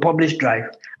 So we published Drive,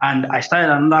 and I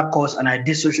started another course, and I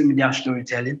did social media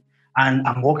storytelling, and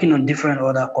I'm working on different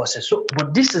other courses. So,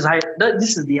 but this is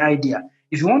the idea.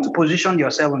 If you want to position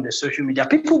yourself on the social media,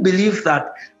 people believe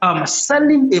that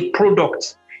selling a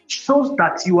product shows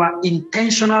that you are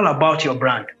intentional about your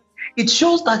brand. It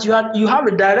shows that you have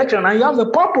a direction and you have a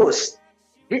purpose.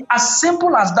 As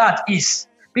simple as that is,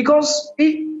 because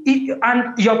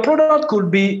and your product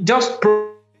could be just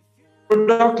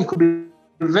product, it could be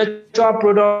virtual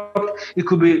product, it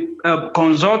could be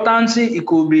consultancy, it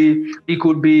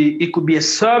could be a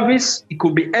service, it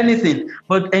could be anything.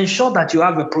 But ensure that you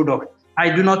have a product. I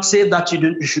do not say that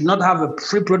you should not have a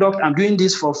free product. I'm doing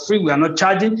this for free. We are not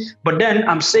charging. But then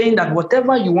I'm saying that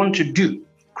whatever you want to do,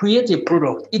 create a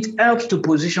product. It helps to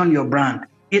position your brand.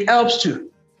 It helps to.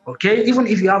 Okay, even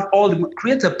if you have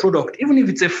create a product, even if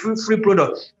it's a free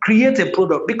product, create a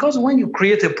product. Because when you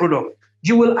create a product,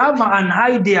 you will have an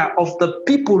idea of the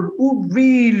people who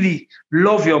really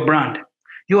love your brand.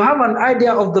 You have an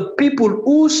idea of the people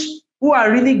who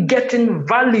are really getting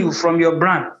value from your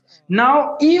brand.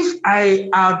 Now, if I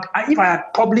had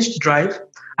published Drive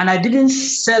and I didn't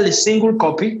sell a single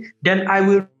copy, then I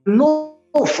will know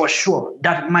for sure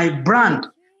that my brand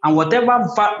and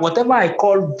whatever I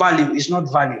call value is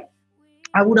not value.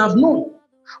 I would have known.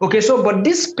 Okay, so but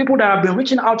these people that I've been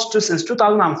reaching out to since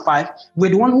 2005 were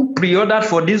the one who pre-ordered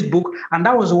for this book, and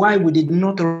that was why we did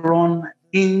not run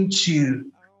into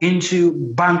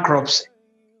bankruptcy.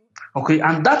 Okay,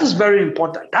 and that is very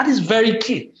important. That is very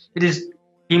key. It is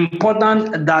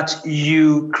important that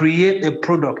you create a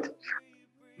product.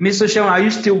 Mr. Sean, are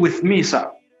you still with me,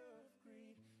 sir?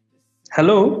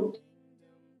 Hello?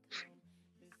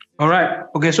 All right.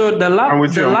 Okay, so the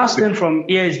last thing from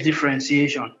here is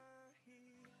differentiation.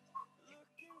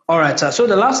 All right, sir. So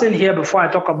the last thing here before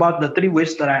I talk about the three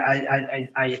ways that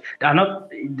I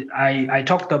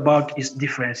talked about is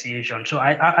differentiation. So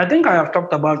I think I have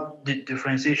talked about the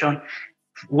differentiation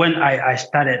when I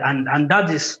started, and that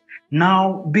is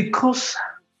now because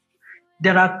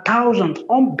there are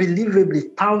unbelievably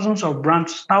thousands of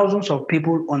brands, thousands of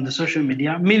people on the social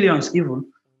media, millions even,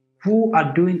 who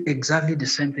are doing exactly the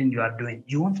same thing you are doing.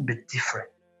 You want to be different,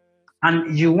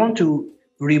 and you want to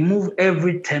remove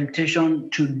every temptation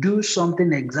to do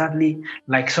something exactly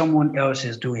like someone else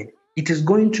is doing. It is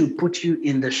going to put you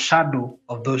in the shadow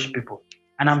of those people.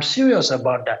 And I'm serious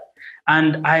about that.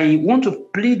 And I want to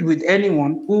plead with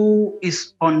anyone who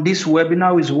is on this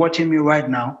webinar, who is watching me right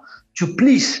now, to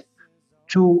please,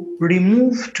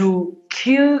 to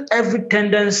kill every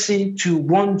tendency to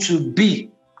want to be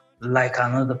like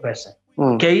another person.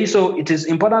 Okay, so it is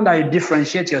important that you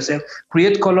differentiate yourself,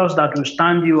 create colors that will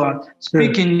stand you out,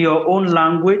 speak in your own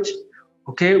language.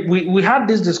 Okay, we had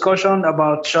this discussion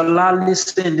about Shola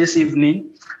listening this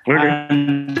evening,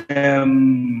 and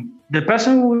the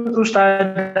person who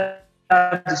started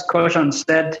that discussion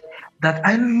said that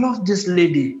I love this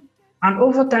lady, and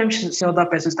over time she saw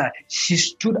that person start. She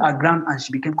stood her ground and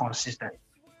she became consistent.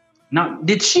 Now,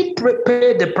 did she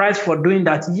pay the price for doing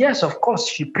that? Yes, of course,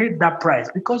 she paid that price,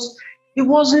 because it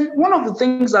wasn't one of the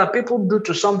things that people do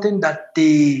to something that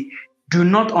they do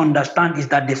not understand is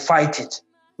that they fight it.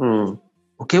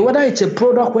 Okay, whether it's a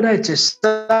product, whether it's a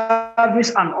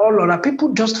service, and all of that,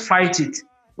 people just fight it.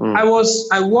 I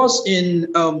was in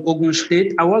Ogun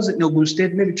State. I was in Ogun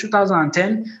State maybe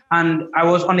 2010, and I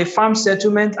was on a farm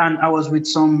settlement, and I was with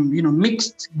some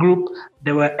mixed group.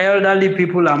 There were elderly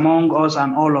people among us,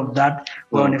 and all of that.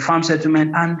 We were on a farm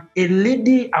settlement, and a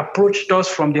lady approached us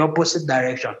from the opposite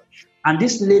direction. And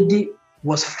this lady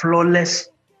was flawless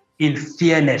in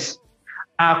fairness.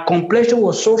 Her complexion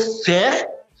was so fair,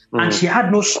 and she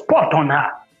had no spot on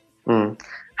her.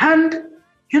 And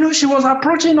she was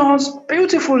approaching us,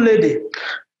 beautiful lady.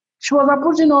 She was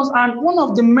approaching us, and one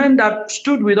of the men that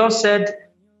stood with us said,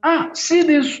 see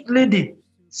this lady.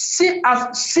 See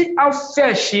how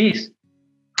fair she is.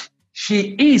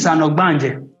 She is an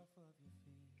Ogbanje.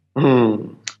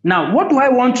 Now, what do I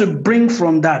want to bring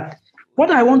from that? What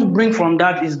I want to bring from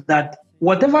that is that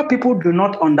whatever people do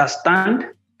not understand,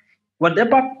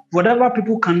 whatever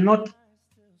people cannot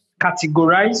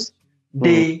categorize,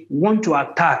 they want to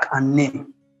attack and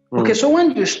name. Okay, so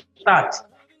when you start,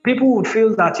 people would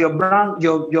feel that your brand,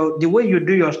 the way you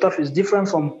do your stuff is different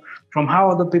from how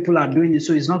other people are doing it,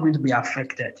 so it's not going to be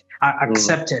accepted. And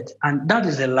that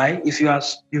is a lie. If you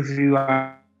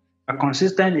are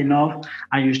consistent enough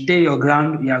and you stay your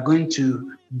ground, you are going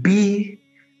to be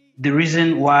the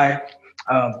reason why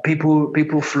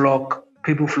people flock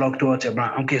towards your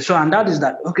brand. Okay, so and that is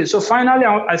that. Okay, so finally,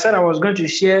 I said I was going to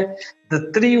share the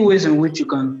three ways in which you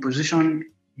can position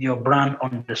your brand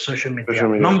on the social media.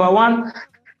 Number one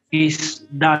is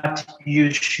that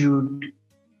you should,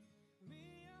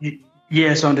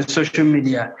 yes, on the social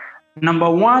media. Number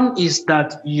one is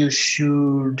that you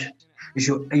should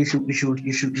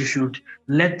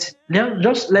let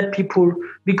people,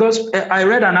 because I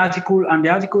read an article, and the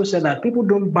article said that people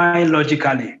don't buy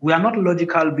logically. We are not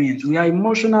logical beings. We are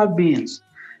emotional beings.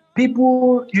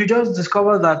 People, you just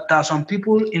discover that there are some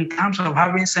people, in terms of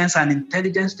having sense and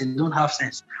intelligence, they don't have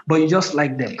sense, but you just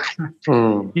like them.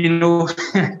 And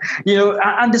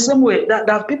the same way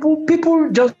that people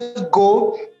just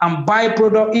go and buy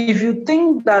product. If you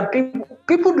think that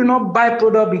people do not buy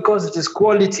product because it is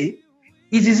quality,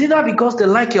 it is either because they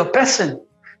like your person.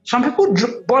 Some people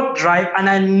bought Drive, and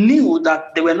I knew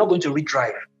that they were not going to read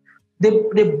Drive.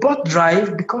 They bought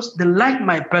Drive because they like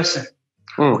my person.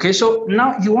 Okay, so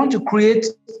now you want to create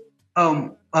a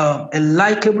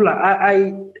likable.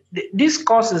 This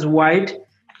course is wide.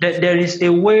 There is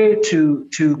a way to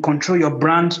control your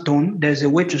brand tone. There's a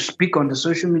way to speak on the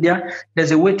social media. There's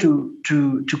a way to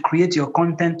create your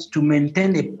content to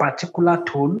maintain a particular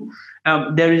tone.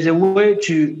 There is a way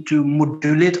to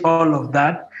modulate all of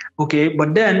that. Okay,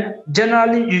 but then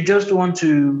generally you just want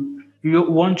to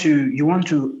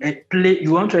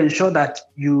ensure that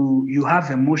you have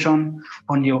emotion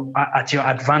on your at your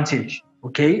advantage.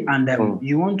 Okay, and and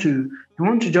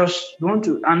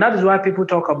that is why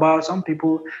some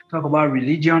people talk about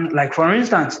religion. Like, for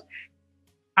instance,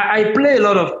 I play a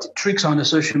lot of tricks on the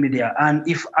social media, and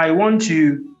if I want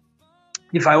to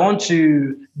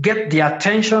get the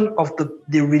attention of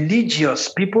the religious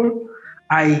people,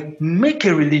 I make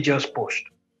a religious post.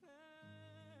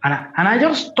 And I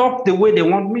just talk the way they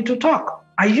want me to talk.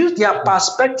 I use their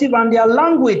perspective and their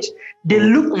language. They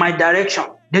look my direction.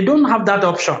 They don't have that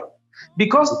option.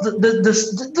 Because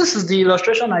this is the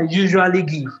illustration I usually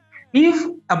give. If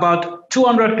about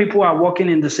 200 people are walking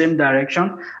in the same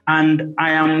direction and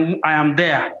I am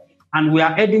there and we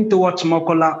are heading towards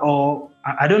Mokola, or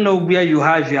I don't know where you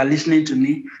are if you are listening to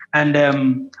me.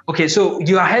 And okay, so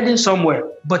you are heading somewhere,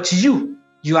 but you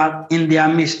are in their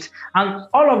midst. And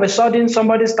all of a sudden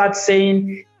somebody starts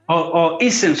saying, or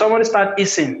hissing, somebody starts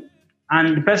hissing,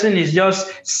 and the person is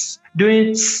just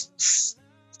doing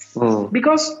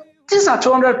because these are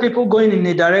 200 people going in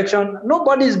a direction.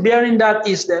 Nobody is bearing that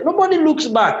hiss there. Nobody looks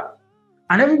back.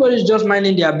 And everybody's just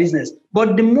minding their business.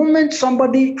 But the moment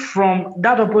somebody from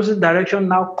that opposite direction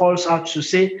now calls out to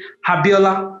say,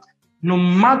 Abiola, no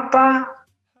matter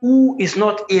who is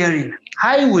not hearing,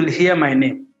 I will hear my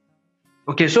name.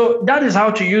 Okay, so that is how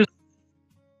to use.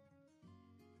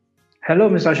 Hello,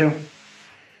 Mr. Show.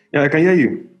 Yeah, I can hear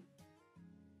you.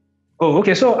 Oh,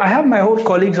 okay. So I have my old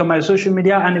colleagues on my social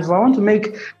media, and if I want to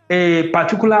make a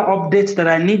particular update that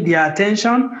I need their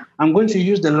attention, I'm going to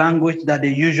use the language that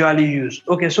they usually use.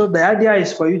 Okay, so the idea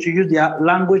is for you to use the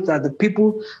language that the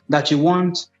people that you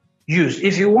want use.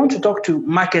 If you want to talk to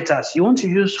marketers, you want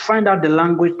to find out the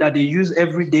language that they use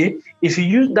every day. If you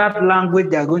use that language,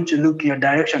 they are going to look in your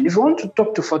direction. If you want to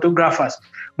talk to photographers,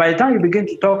 by the time you begin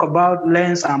to talk about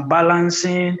lens and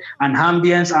balancing and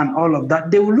ambience and all of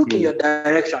that, they will look in your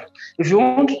direction. If you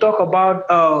want to talk about,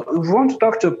 if you want to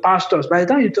talk to pastors, by the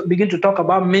time you begin to talk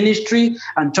about ministry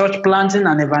and church planting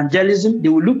and evangelism, they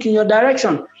will look in your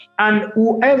direction. And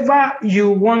whoever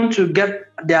you want to get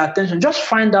their attention, just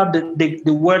find out the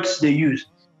words they use.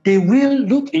 They will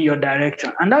look in your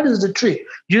direction. And that is the trick.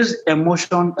 Use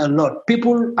emotion a lot.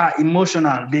 People are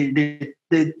emotional. They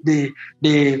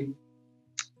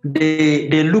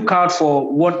look out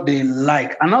for what they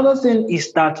like. Another thing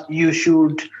is that you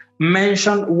should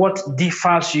mention what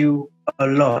differs you a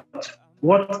lot,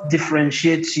 what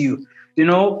differentiates you. You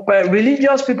know, but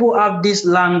religious people have this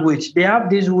language. They have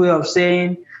this way of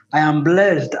saying, I am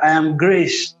blessed, I am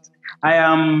graced, I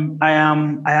am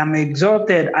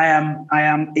exalted, I am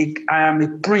a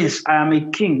prince, I am a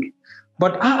king.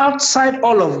 But outside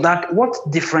all of that, what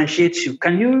differentiates you?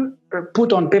 Can you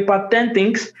put on paper 10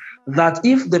 things that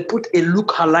if they put a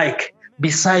look-alike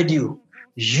beside you,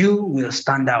 you will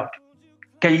stand out?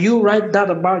 Can you write that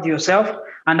about yourself?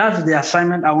 And that's the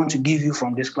assignment I want to give you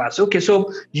from this class. Okay,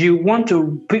 so you want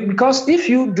to, because if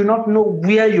you do not know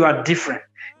where you are different,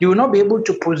 you will not be able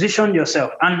to position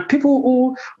yourself. And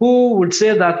people who would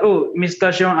say that, oh,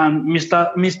 Mr. Sean and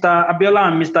Mr.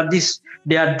 Abiola and Mr. This,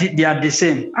 they are the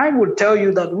same. I will tell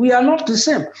you that we are not the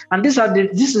same. And this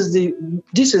is the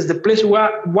place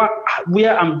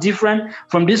where I'm different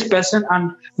from this person,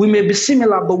 and we may be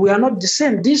similar, but we are not the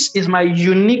same. This is my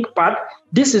unique part.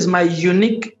 This is my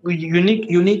unique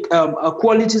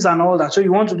qualities and all that. So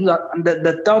you want to do that. And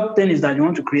the third thing is that you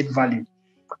want to create value.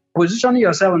 Positioning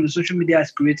yourself on the social media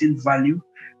is creating value,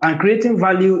 and creating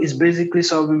value is basically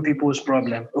solving people's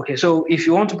problem. Okay, so if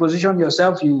you want to position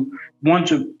yourself, you want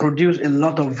to produce a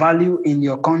lot of value in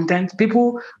your content.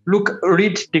 People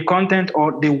read the content,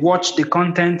 or they watch the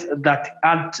content that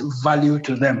adds value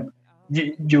to them.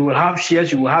 You will have shares,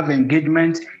 you will have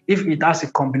engagement if it has a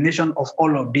combination of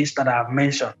all of this that I have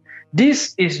mentioned.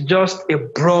 This is just a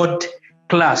broad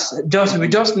class. We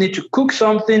just need to cook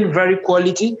something very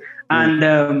quality and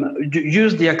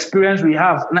use the experience we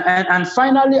have. And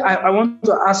finally, I want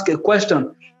to ask a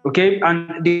question, okay?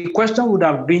 And the question would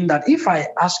have been that if I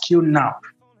ask you now,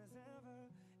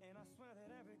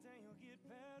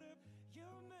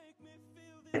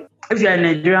 if you're a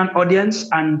Nigerian audience,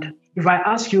 and if I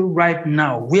ask you right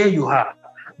now where you are,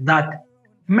 that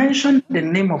mention the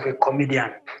name of a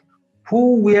comedian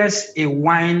who wears a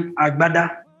wine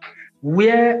agbada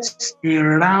wear a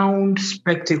round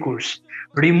spectacles,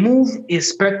 remove a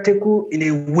spectacle in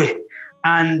a way,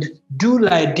 and do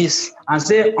like this and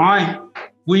say,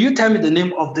 will you tell me the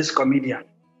name of this comedian?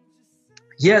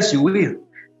 Yes, you will.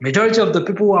 Majority of the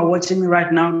people who are watching me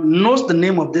right now knows the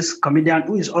name of this comedian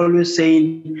who is always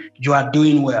saying you are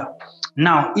doing well.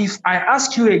 Now, if I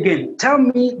ask you again, tell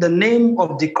me the name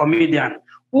of the comedian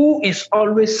who is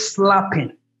always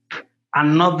slapping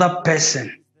another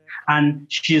person and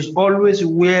she's always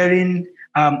wearing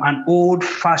an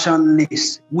old-fashioned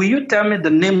lace. Will you tell me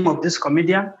the name of this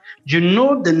comedian? You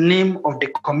know the name of the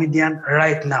comedian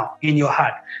right now in your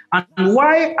heart. And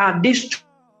why are these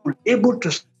two able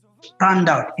to stand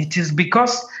out? It is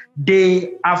because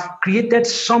they have created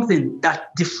something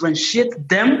that differentiates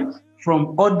them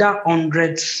from other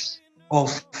hundreds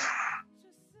of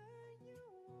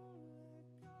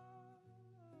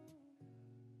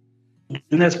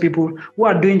business people who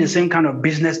are doing the same kind of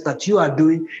business that you are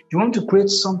doing. You want to create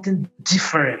something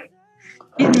different.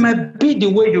 It might be the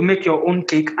way you make your own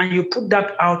cake and you put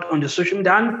that out on the social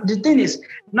media. And the thing is,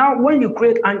 now when you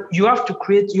create, and you have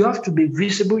to be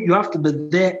visible, you have to be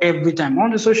there every time.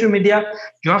 On the social media,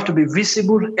 you have to be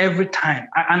visible every time.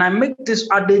 And I make this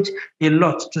adage a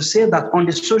lot to say that on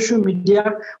the social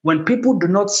media, when people do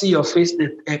not see your face,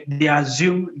 they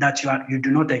assume that you do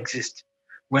not exist.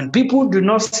 When people do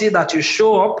not see that you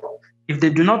show up, if they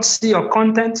do not see your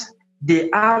content,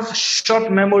 they have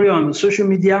short memory on social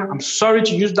media. I'm sorry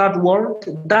to use that word.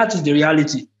 That is the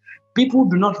reality. People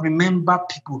do not remember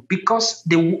people because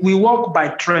we work by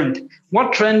trend.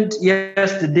 What trend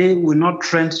yesterday will not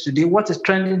trend today. What is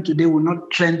trending today will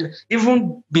not trend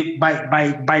even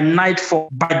by nightfall,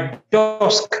 by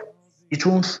dusk. It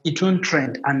won't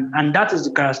trend. And that is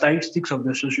the characteristics of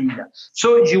the social media.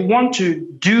 So you want to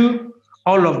do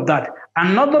all of that.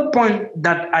 Another point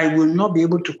that I will not be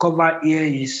able to cover here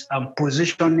is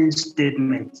positioning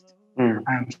statements.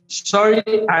 I'm sorry,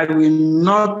 I will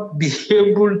not be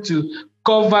able to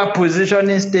cover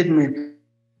positioning statement.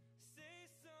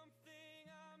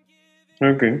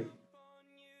 Okay.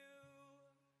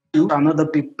 Another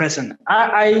person.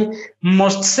 I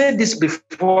must say this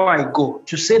before I go,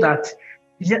 to say that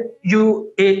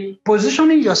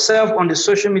positioning yourself on the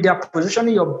social media,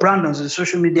 positioning your brand on the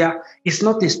social media is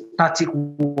not a static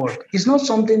work. It's not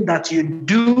something that you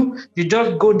do. You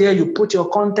just go there, you put your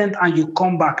content and you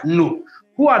come back. No.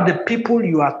 Who are the people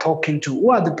you are talking to? Who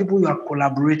are the people you are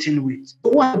collaborating with?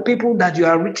 Who are the people that you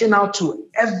are reaching out to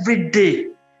every day?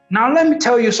 Now, let me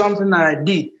tell you something that I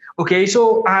did. Okay,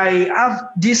 so I have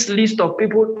this list of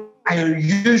people I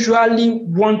usually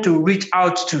want to reach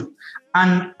out to.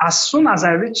 And as soon as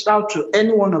I reached out to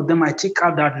any one of them, I take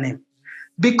out that name.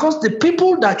 Because the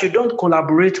people that you don't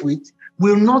collaborate with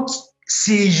will not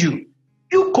see you.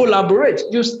 You collaborate.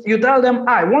 You tell them,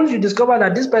 once you discover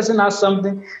that this person has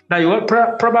something that you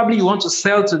probably you want to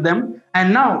sell to them.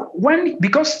 And now,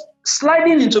 because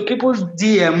sliding into people's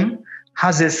DM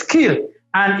has a skill,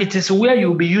 and it is where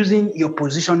you'll be using your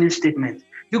positioning statement.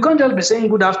 You can't just be saying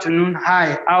good afternoon,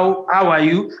 hi, how are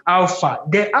you, how far.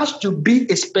 There has to be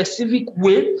a specific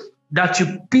way that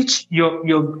you pitch your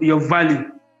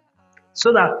value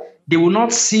so that they will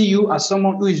not see you as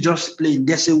someone who is just playing.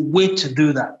 There's a way to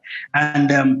do that.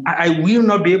 And I will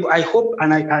not be able, I hope,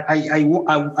 and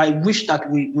I wish that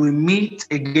we meet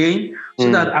again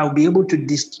so that I'll be able to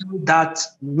distill that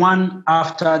one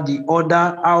after the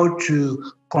other, how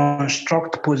to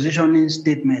construct positioning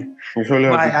statement.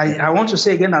 I want to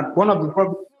say again that one of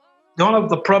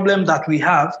the problems that we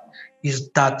have is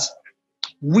that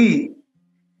we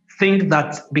think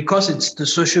that because it's the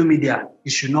social media,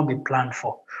 it should not be planned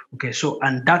for. Okay,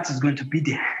 and that is going to be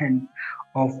the end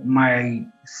of my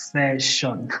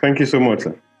session. Thank you so much,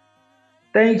 sir.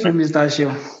 Thank you, Mr.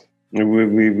 Shio.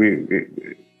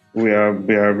 We are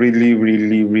really,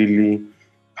 really, really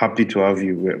happy to have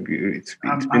you. It's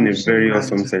been a very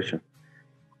awesome session.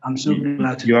 I'm so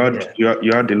glad to you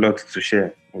had a lot to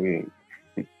share.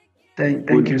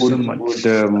 Thank you so much.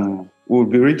 We'll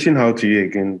be reaching out to you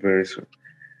again very soon.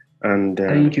 And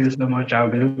thank you so much.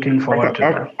 I'll be looking forward to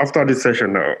that. After this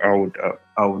session, I would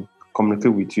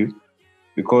communicate with you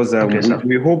because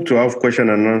we hope to have question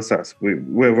and answers.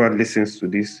 Whoever listens to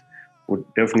this would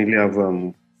definitely have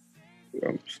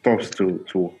stuff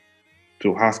to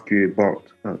ask you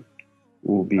about.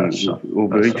 We'll be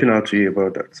reaching out to you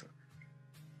about that. Sir.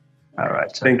 All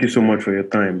right. Sir. Thank you so much for your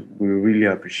time. We really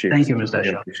appreciate it. Thank you, Mr.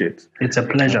 Shaw. It's a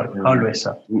pleasure, always,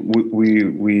 sir.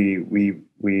 We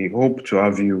hope to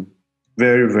have you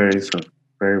very, very soon.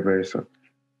 Very, very soon.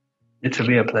 It will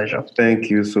be a pleasure. Thank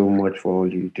you so much for all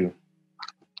you do.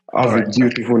 Have a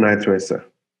beautiful night, sir.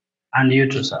 And you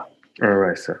too, sir. All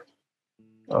right, sir.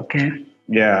 Okay.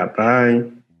 Yeah. Bye.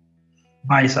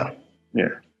 Bye, sir.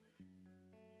 Yeah.